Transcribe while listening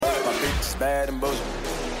bad and bullshit.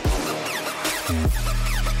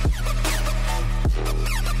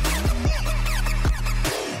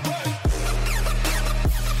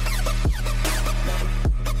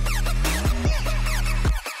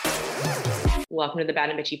 Welcome to the Bad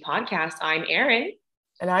and Bitchy podcast. I'm Erin.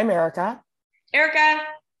 And I'm Erica. Erica,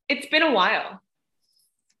 it's been a while.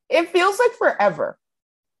 It feels like forever.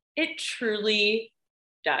 It truly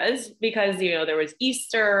does, because there was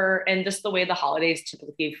Easter and just the way the holidays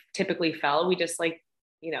typically fell. We just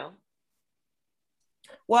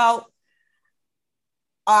Well,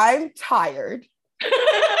 I'm tired.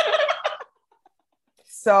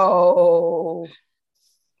 So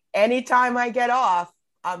anytime I get off,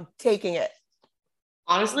 I'm taking it.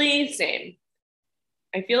 Honestly, same.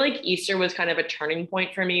 I feel like Easter was kind of a turning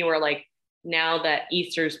point for me, where like now that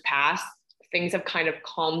Easter's passed, things have kind of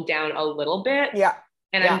calmed down a little bit. Yeah.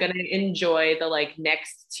 And I'm going to enjoy the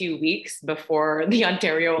next 2 weeks before the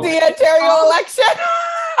Ontario election. The Ontario election.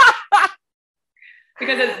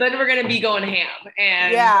 Because then we're going to be going ham.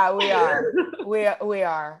 And yeah, we are. We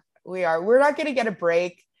are. We're not going to get a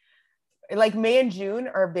break. Like May and June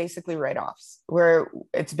are basically write-offs, where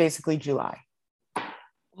it's basically July.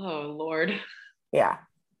 Oh, Lord. Yeah.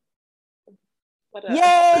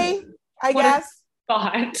 Yay, I guess.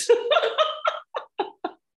 Thought.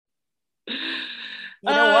 You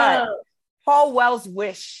know what? Paul Wells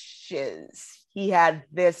wishes he had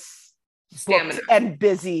this booked and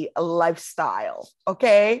busy lifestyle.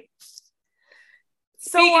 Okay.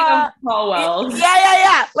 Speaking of Paul Wells.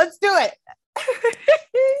 Yeah. Let's do it.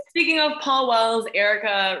 Speaking of Paul Wells,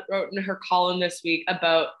 Erica wrote in her column this week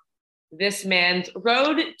about this man's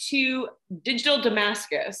road to digital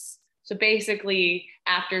Damascus. So basically,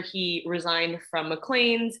 after he resigned from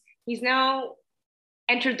Maclean's, he's now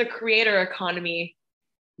entered the creator economy.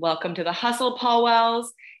 Welcome to the hustle, Paul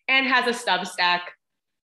Wells, and has a Substack,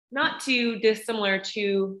 not too dissimilar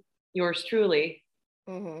to yours truly.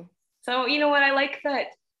 Mm-hmm. So you know what? I like that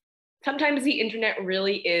sometimes the internet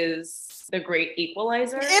really is the great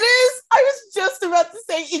equalizer. It is. I was just about to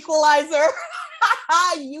say equalizer.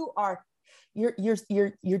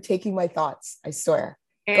 You're taking my thoughts. I swear.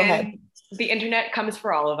 And go ahead. The internet comes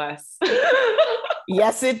for all of us.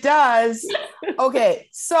 Yes, it does. Okay,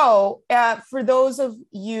 so for those of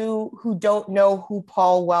you who don't know who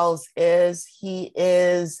Paul Wells is, he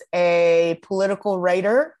is a political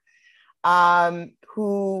writer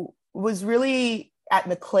who was really at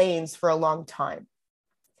Maclean's for a long time.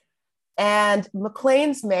 And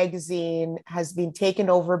Maclean's magazine has been taken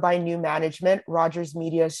over by new management. Rogers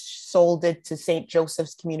Media sold it to St.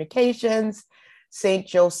 Joseph's Communications. St.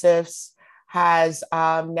 Joseph's has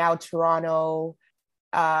now Toronto,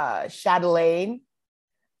 Chatelaine.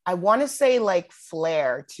 I want to say like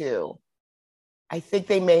Flair too. I think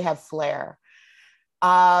they may have Flair.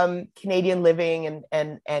 Canadian Living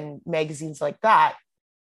and magazines like that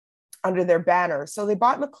under their banner. So they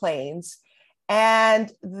bought Maclean's,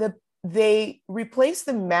 and they replaced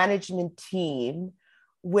the management team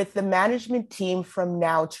with the management team from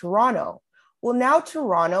Now Toronto. Well, Now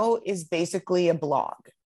Toronto is basically a blog,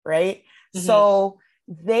 right? Mm-hmm. So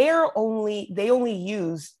they only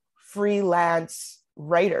use freelance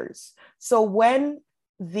writers. So when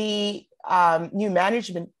the new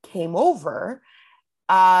management came over,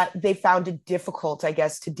 they found it difficult, I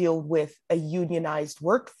guess, to deal with a unionized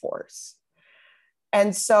workforce.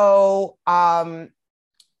 And so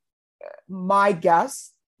my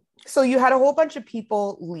guess, so you had a whole bunch of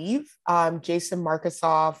people leave, Jason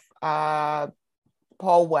Markusoff,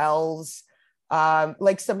 Paul Wells,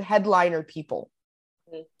 like some headliner people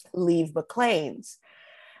leave Maclean's.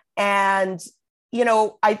 And, we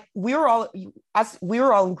were all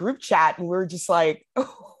in group chat, and we were just like,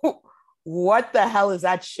 what the hell is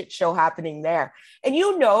that shit show happening there? And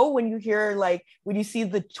when you hear, when you see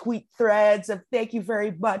the tweet threads of thank you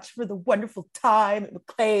very much for the wonderful time at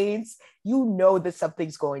Maclean's, that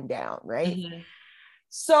something's going down, right? Mm-hmm.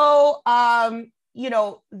 So,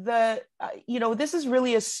 this is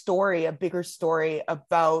really a bigger story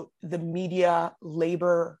about the media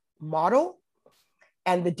labor model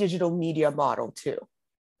and the digital media model too.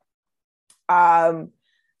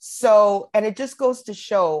 So, and it just goes to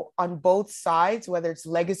show on both sides, whether it's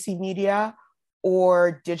legacy media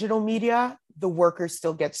or digital media, the workers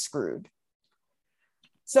still get screwed.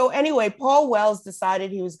 So anyway, Paul Wells decided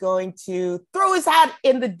he was going to throw his hat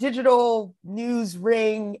in the digital news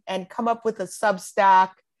ring and come up with a Substack,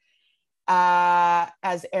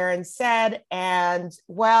 as Erin said. And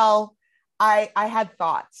well, I had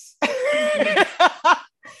thoughts.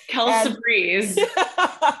 Kelsey Breeze.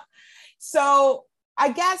 So I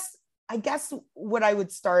guess what I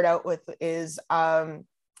would start out with is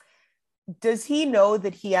does he know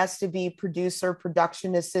that he has to be producer,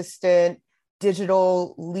 production assistant,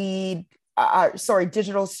 digital lead,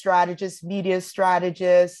 digital strategist, media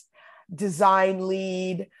strategist, design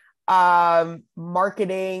lead,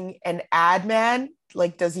 marketing, and ad man?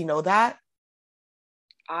 Like, does he know that?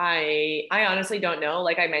 I honestly don't know.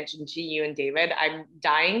 Like I mentioned to you and David, I'm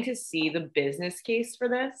dying to see the business case for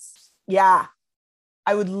this. Yeah,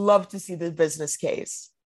 I would love to see the business case.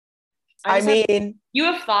 You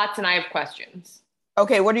have thoughts and I have questions.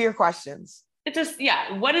 Okay, what are your questions? It's just,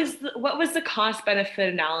 yeah, what was the cost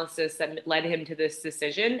benefit analysis that led him to this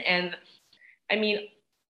decision? And I mean,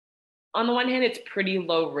 on the one hand, it's pretty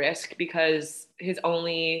low risk because his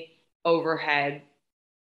only overhead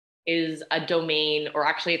is a domain, or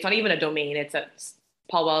actually it's not even a domain, it's at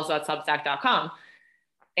paulwells.substack.com.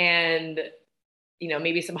 And,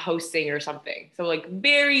 maybe some hosting or something. So like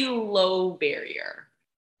very low barrier.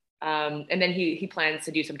 And then he plans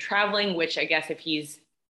to do some traveling, which I guess if he's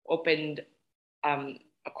opened a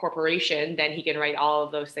corporation, then he can write all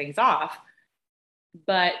of those things off.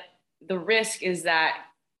 But the risk is that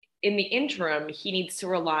in the interim, he needs to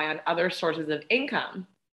rely on other sources of income.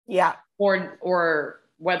 Yeah. Or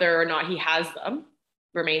whether or not he has them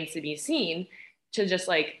remains to be seen, to just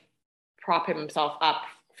like prop himself up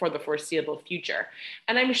for the foreseeable future.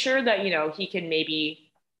 And I'm sure that, he'll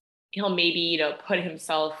maybe, put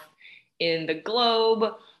himself in the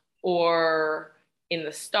Globe or in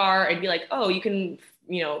the Star and be like, oh, you can,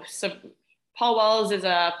 so Paul Wells is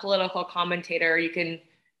a political commentator. You can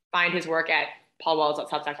find his work at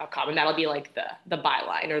paulwells.substack.com, and that'll be like the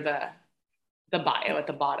byline or the bio at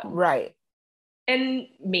the bottom. Right. And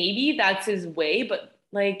maybe that's his way, but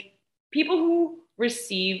like people who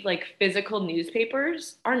receive like physical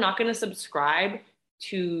newspapers are not going to subscribe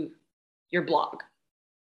to your blog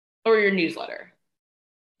or your newsletter.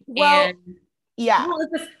 Well, and, yeah.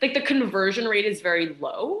 Like the conversion rate is very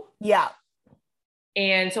low. Yeah.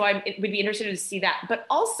 And so it would be interested to see that. But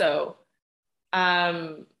also,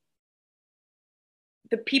 the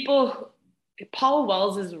people, Paul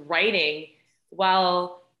Wells is writing,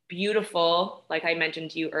 while beautiful, like I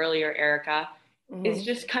mentioned to you earlier, Erica, is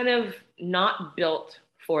just kind of not built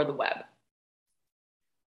for the web.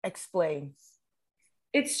 Explain.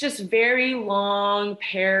 It's just very long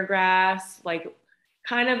paragraphs, like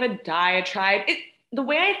kind of a diatribe. The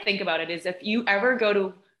way I think about it is, if you ever go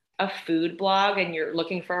to a food blog and you're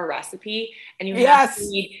looking for a recipe and you have to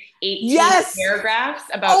read 18 paragraphs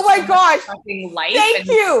about oh my gosh, fucking life Thank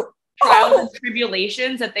you. Trials and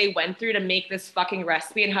tribulations that they went through to make this fucking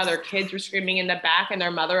recipe, and how their kids were screaming in the back and their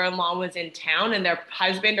mother-in-law was in town and their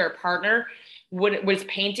husband or partner was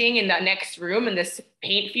painting in the next room and this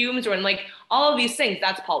paint fumes were, and like all of these things,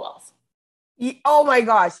 that's Paul Wells. Oh my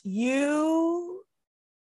gosh.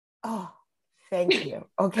 Thank you.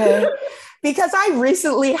 Okay. Because I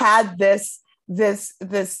recently had this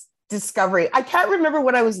discovery. I can't remember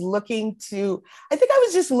what I was looking to. I think I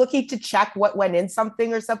was just looking to check what went in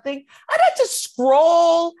something or something. I'd had to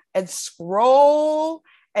scroll and scroll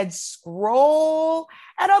and scroll.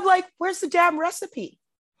 And I'm like, where's the damn recipe?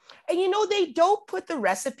 And they don't put the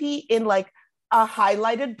recipe in like a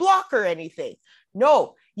highlighted block or anything.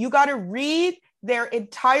 No, you got to read their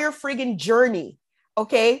entire friggin' journey,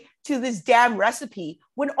 okay, to this damn recipe,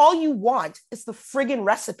 when all you want is the friggin'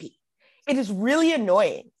 recipe. It is really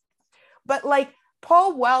annoying. But like,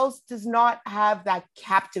 Paul Wells does not have that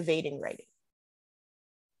captivating writing.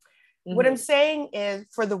 Mm-hmm. What I'm saying is,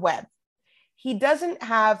 for the web, he doesn't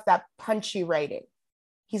have that punchy writing.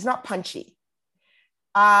 He's not punchy.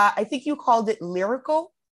 I think you called it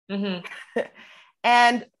lyrical. Mm-hmm.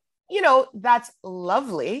 And, that's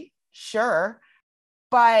lovely, sure.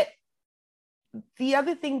 But the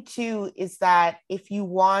other thing too is that if you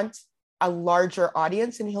want a larger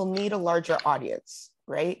audience, and he'll need a larger audience,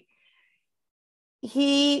 right?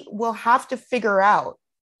 He will have to figure out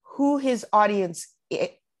who his audience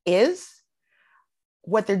is,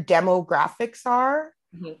 what their demographics are.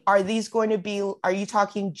 Mm-hmm. Are you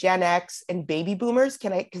talking Gen X and baby boomers?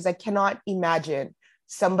 Because I cannot imagine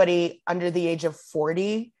somebody under the age of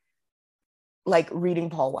 40 like reading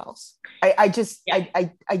Paul Wells. I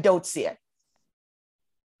don't see it.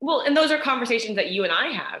 Well, and those are conversations that you and I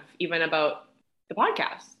have even about the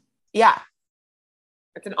podcast. Yeah.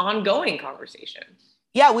 It's an ongoing conversation.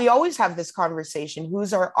 Yeah, we always have this conversation.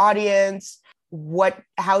 Who's our audience?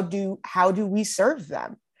 How do we serve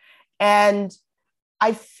them? And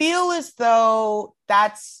I feel as though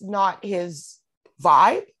that's not his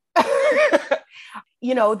vibe.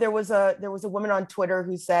 There was a woman on Twitter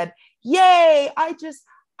who said, "Yay, I just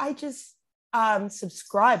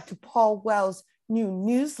subscribed to Paul Wells' new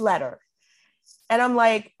newsletter." And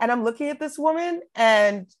I'm looking at this woman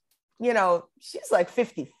and, she's like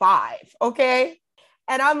 55. Okay.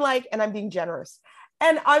 And I'm being generous.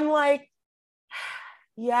 And I'm like,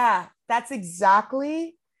 yeah, that's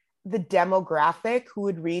exactly the demographic who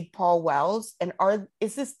would read Paul Wells. And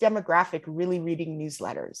is this demographic really reading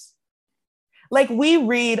newsletters? Like, we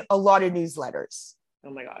read a lot of newsletters. Oh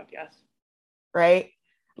my God, yes. Right?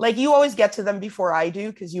 Like, you always get to them before I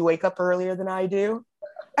do because you wake up earlier than I do.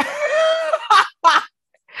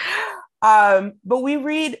 But we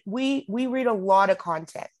read a lot of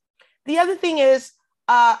content. The other thing is,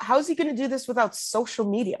 how's he going to do this without social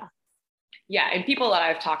media? Yeah, and people that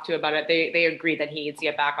I've talked to about it, they agree that he needs to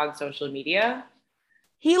get back on social media.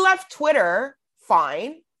 He left Twitter,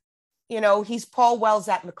 fine. He's Paul Wells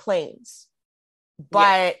at Maclean's.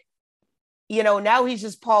 But now he's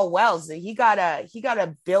just Paul Wells. He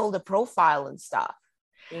gotta build a profile and stuff.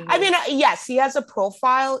 Mm-hmm. I mean, yes, he has a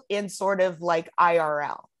profile in sort of like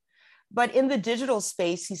IRL, but in the digital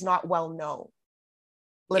space, he's not well known.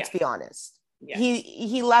 Let's be honest. Yeah.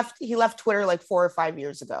 He left Twitter like 4 or 5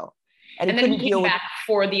 years ago, and then he came back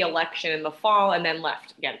for the election in the fall, and then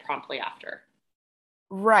left again promptly after.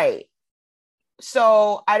 Right.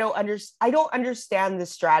 So I don't understand the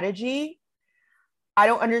strategy. I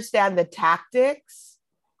don't understand the tactics.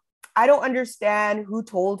 I don't understand who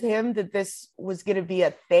told him that this was going to be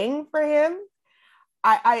a thing for him.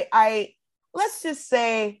 I let's just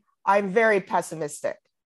say I'm very pessimistic.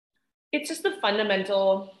 It's just the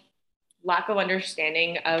fundamental lack of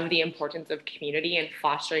understanding of the importance of community and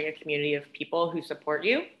fostering a community of people who support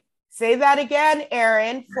you. Say that again,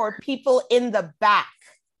 Erin, for people in the back.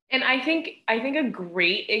 And I think a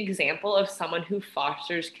great example of someone who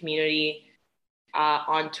fosters community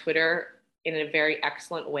on Twitter in a very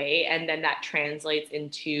excellent way, and then that translates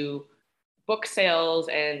into book sales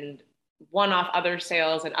and one-off other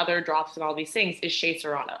sales and other drops and all these things, is Shea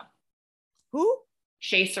Serrano. Who?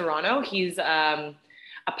 Shea Serrano. He's a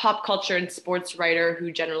pop culture and sports writer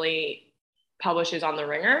who generally publishes on The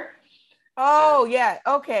Ringer. Oh, yeah.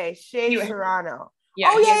 Okay. Shea Serrano. Yeah.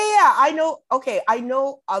 Oh, yeah. I know. Okay. I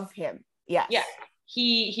know of him. Yes. Yeah.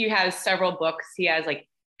 He has several books. He has like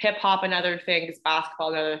hip hop and other things, basketball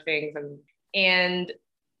and other things. And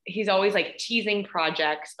he's always like teasing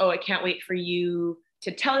projects. Oh, I can't wait for you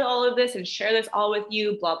to tell you all of this and share this all with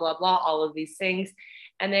you, blah, blah, blah, all of these things.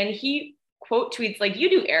 And then he quote tweets like you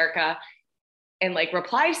do, Erica, and like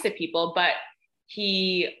replies to people, but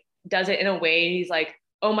he does it in a way. He's like,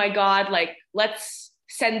 oh my God, like, let's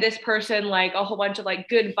send this person like a whole bunch of like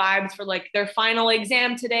good vibes for like their final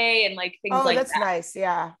exam today and like things like that. Oh, that's nice.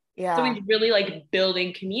 Yeah. Yeah. So he's really like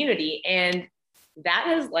building community, and that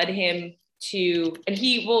has led him to, and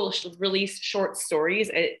he will release short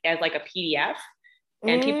stories as like a PDF,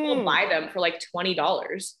 and people will buy them for like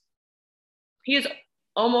 $20. He has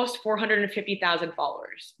almost 450,000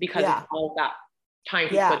 followers because of all of that time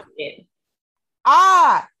he put in.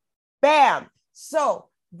 Bam. So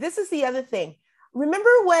this is the other thing. Remember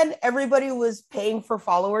when everybody was paying for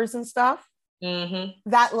followers and stuff? Mm-hmm.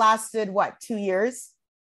 That lasted 2 years?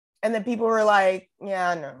 And then people were like,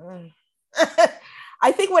 yeah, no.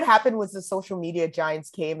 I think what happened was the social media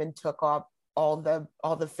giants came and took off cleaned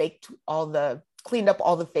up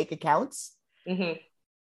all the fake accounts. Mm-hmm.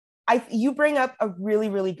 You bring up a really,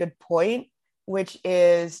 really good point, which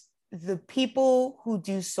is the people who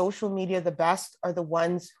do social media the best are the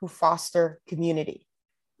ones who foster community.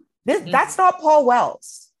 That's not Paul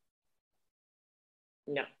Wells.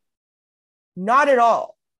 No. Not at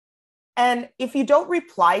all. And if you don't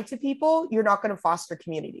reply to people, you're not going to foster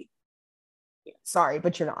community. Yeah. Sorry,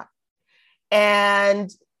 but you're not.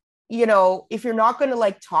 And, if you're not going to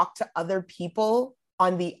like talk to other people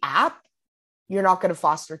on the app, you're not going to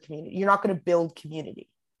foster community. You're not going to build community.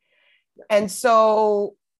 And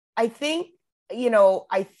so I think the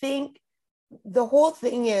whole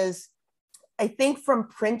thing is, I think from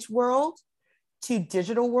print world to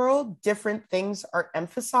digital world, different things are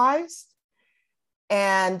emphasized.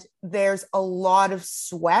 And there's a lot of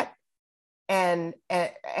sweat and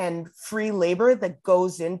free labor that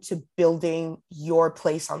goes into building your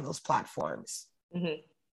place on those platforms. Mm-hmm.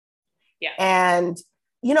 Yeah. And,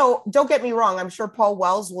 don't get me wrong. I'm sure Paul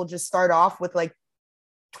Wells will just start off with like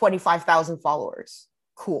 25,000 followers.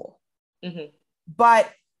 Cool. Mm-hmm.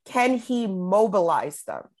 But can he mobilize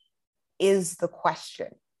them is the question.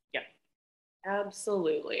 Yeah,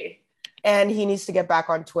 absolutely. And he needs to get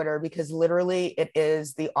back on Twitter because literally it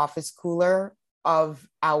is the office cooler of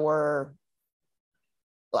our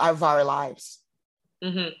lives.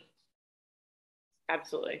 Mm-hmm.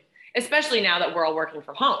 Absolutely. Especially now that we're all working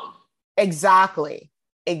from home. Exactly.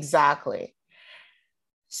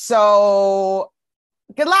 So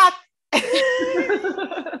Good luck.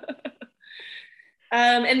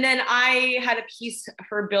 And then I had a piece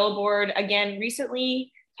for Billboard again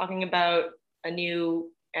recently talking about a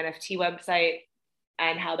new NFT website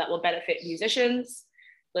and how that will benefit musicians.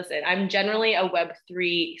 Listen, I'm generally a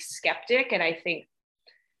Web3 skeptic, and I think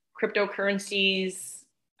cryptocurrencies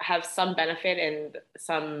have some benefit and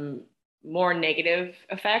some more negative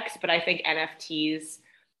effects, but I think NFTs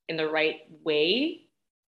in the right way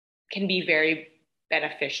can be very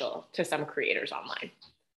beneficial to some creators online.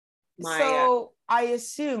 So I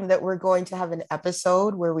assume that we're going to have an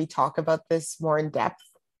episode where we talk about this more in depth.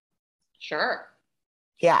 Sure.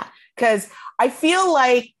 Yeah, because I feel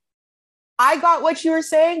like I got what you were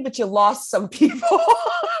saying, but you lost some people.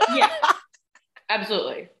 Yeah,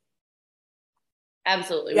 absolutely.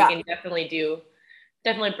 Absolutely. Yeah. We can definitely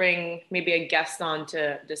bring maybe a guest on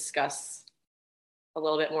to discuss a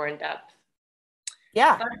little bit more in depth.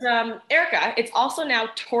 Yeah. But Erica, it's also now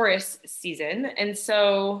Taurus season. And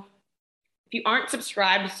so if you aren't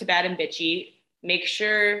subscribed to Bad and Bitchy, make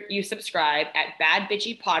sure you subscribe at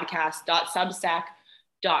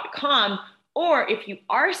badbitchypodcast.substack.com. Or if you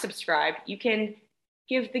are subscribed, you can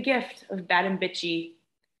give the gift of Bad and Bitchy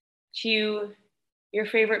to your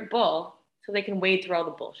favorite bull so they can wade through all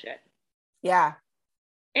the bullshit. Yeah.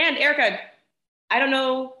 And Erica, I don't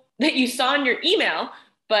know that you saw in your email,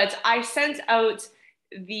 but I sent out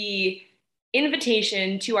the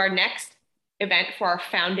invitation to our next event for our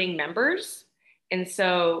founding members. And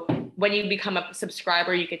so when you become a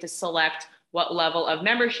subscriber, you get to select what level of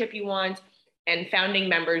membership you want, and founding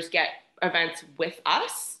members get events with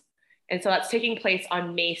us. And so that's taking place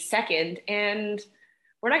on May 2nd. And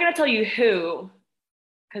we're not going to tell you who,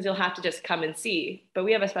 because you'll have to just come and see, but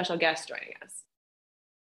we have a special guest joining us.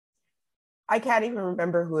 I can't even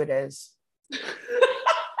remember who it is.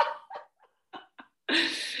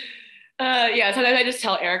 Yeah, sometimes I just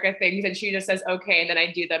tell Erica things and she just says, okay, and then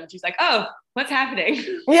I do them. She's like, oh, what's happening?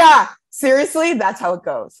 Yeah, seriously, that's how it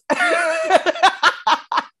goes.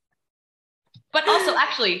 But also,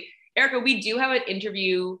 actually, Erica, we do have an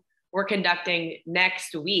interview we're conducting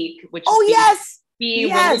next week, which is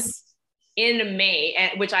being released in May,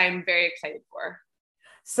 and which I am very excited for.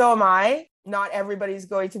 So am I. Not everybody's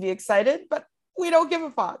going to be excited, but we don't give a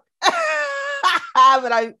fuck. But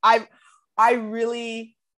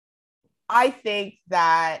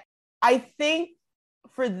I think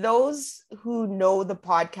for those who know the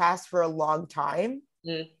podcast for a long time,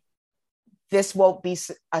 this won't be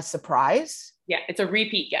a surprise. Yeah, it's a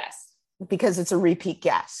repeat guest. Because it's a repeat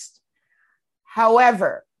guest.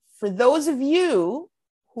 However, for those of you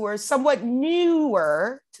who are somewhat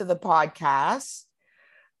newer to the podcast,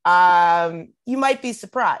 you might be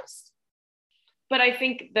surprised. But I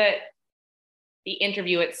think that the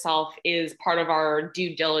interview itself is part of our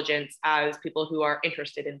due diligence as people who are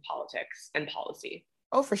interested in politics and policy.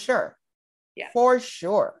 Oh, for sure. Yeah. For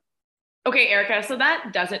sure. Okay, Erica, so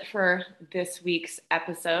that does it for this week's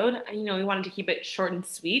episode. You know, we wanted to keep it short and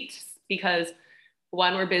sweet because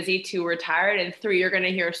 1, we're busy, 2, we're tired, and 3, you're going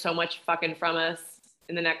to hear so much fucking from us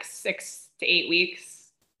in the next 6 to 8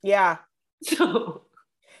 weeks. Yeah. So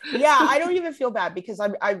yeah, I don't even feel bad because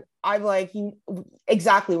I'm like,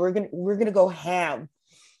 exactly. We're gonna go ham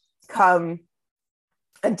come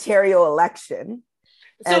Ontario election.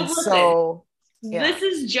 So this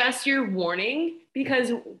is just your warning,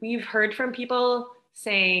 because we've heard from people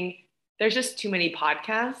saying there's just too many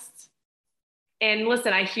podcasts. And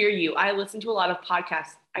listen, I hear you. I listen to a lot of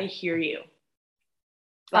podcasts. I hear you.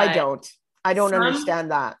 I don't understand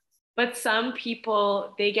that. But some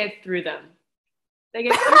people, they get through them. They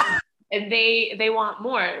get through them, and they want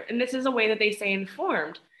more. And this is a way that they stay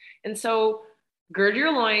informed. And so gird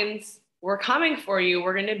your loins. We're coming for you.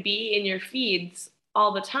 We're going to be in your feeds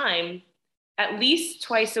all the time, at least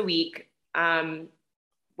twice a week,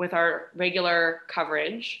 with our regular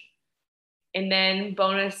coverage, and then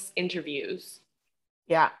bonus interviews.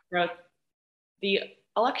 Yeah. Throughout the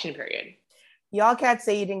election period. Y'all can't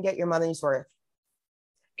say you didn't get your money's worth.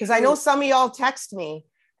 Because I know some of y'all text me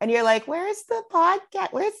and you're like, where's the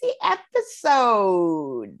podcast? Where's the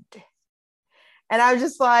episode? And I'm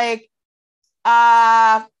just like,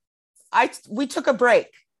 we took a break.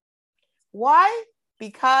 Why?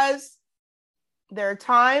 Because there are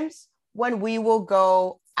times when we will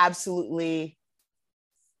go absolutely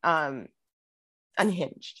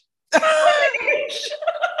unhinged.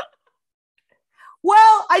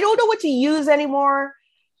 Well, I don't know what to use anymore.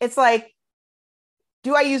 It's like,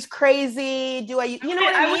 do I use crazy? Do I, you know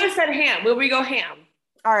what I mean? I would have said ham. Will we go ham?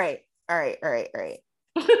 All right. There's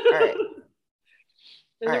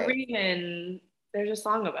a reason. There's a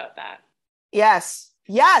song about that. Yes.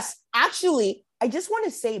 Actually, I just want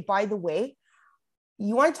to say, by the way,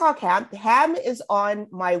 you want to talk Ham? Ham is on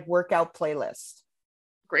my workout playlist.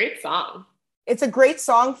 Great song. It's a great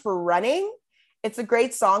song for running. It's a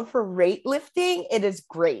great song for weightlifting. It is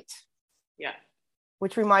great. Yeah.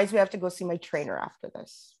 Which reminds me, I have to go see my trainer after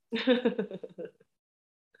this.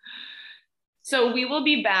 So we will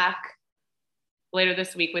be back later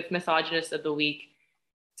this week with Misogynist of the Week.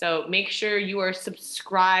 So make sure you are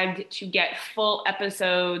subscribed to get full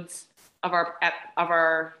episodes of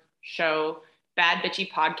our show,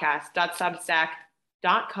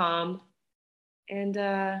 badbitchypodcast.substack.com.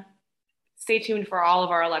 And stay tuned for all of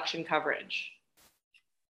our election coverage.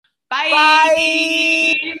 Bye.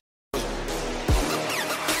 Bye.